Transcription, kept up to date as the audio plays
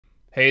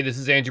Hey, this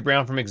is Andrew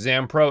Brown from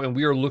Exam Pro, and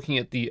we are looking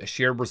at the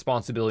shared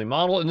responsibility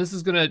model, and this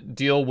is going to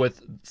deal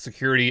with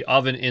security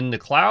of and in the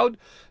cloud.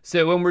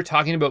 So when we're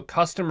talking about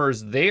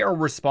customers, they are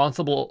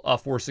responsible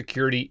for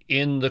security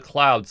in the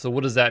cloud. So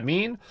what does that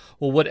mean?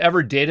 Well,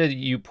 whatever data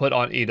you put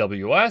on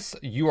AWS,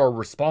 you are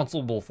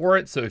responsible for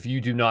it. So if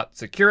you do not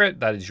secure it,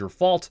 that is your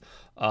fault.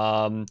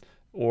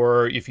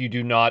 Or if you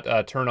do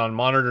not turn on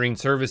monitoring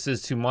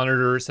services to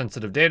monitor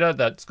sensitive data,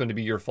 that's going to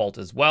be your fault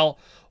as well.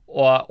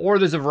 Or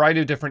there's a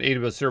variety of different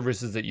AWS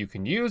services that you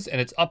can use,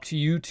 and it's up to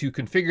you to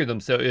configure them.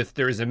 So if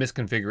there is a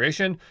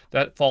misconfiguration,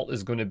 that fault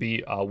is going to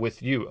be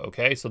with you,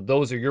 okay? So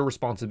those are your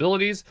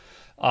responsibilities.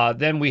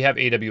 Then we have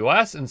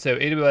AWS, and so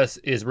AWS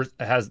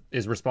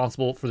is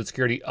responsible for the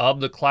security of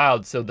the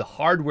cloud. So the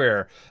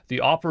hardware,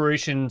 the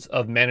operations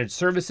of managed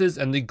services,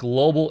 and the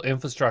global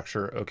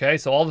infrastructure, okay?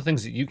 So all the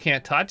things that you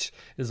can't touch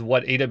is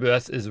what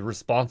AWS is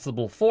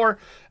responsible for.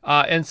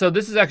 And so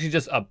this is actually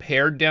just a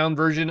pared down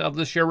version of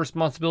the share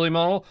responsibility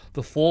model.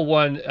 The full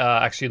one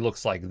actually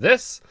looks like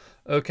this.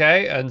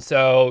 Okay, and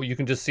so you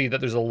can just see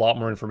that there's a lot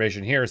more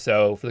information here.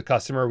 So for the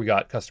customer, we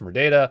got customer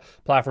data,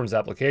 platforms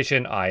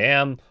application,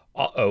 IAM,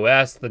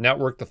 OS, the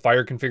network, the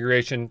FHIR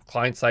configuration,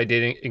 client-side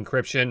data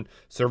encryption,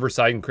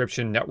 server-side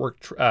encryption, network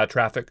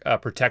traffic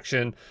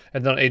protection.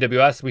 And then on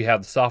AWS, we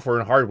have the software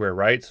and hardware,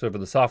 right? So for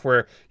the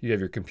software, you have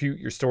your compute,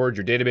 your storage,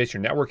 your database,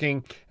 your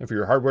networking. And for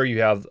your hardware,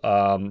 you have,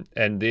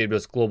 and the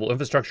AWS global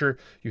infrastructure,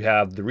 you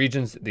have the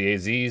regions, the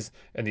AZs,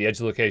 and the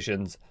edge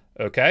locations.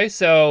 Okay,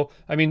 so,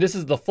 I mean, this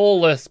is the full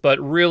list, but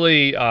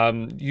really,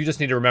 you just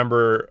need to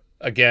remember,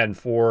 again,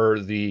 for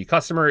the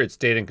customer, it's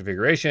data and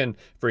configuration.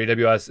 For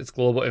AWS, it's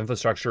global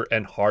infrastructure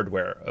and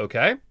hardware,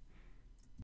 okay?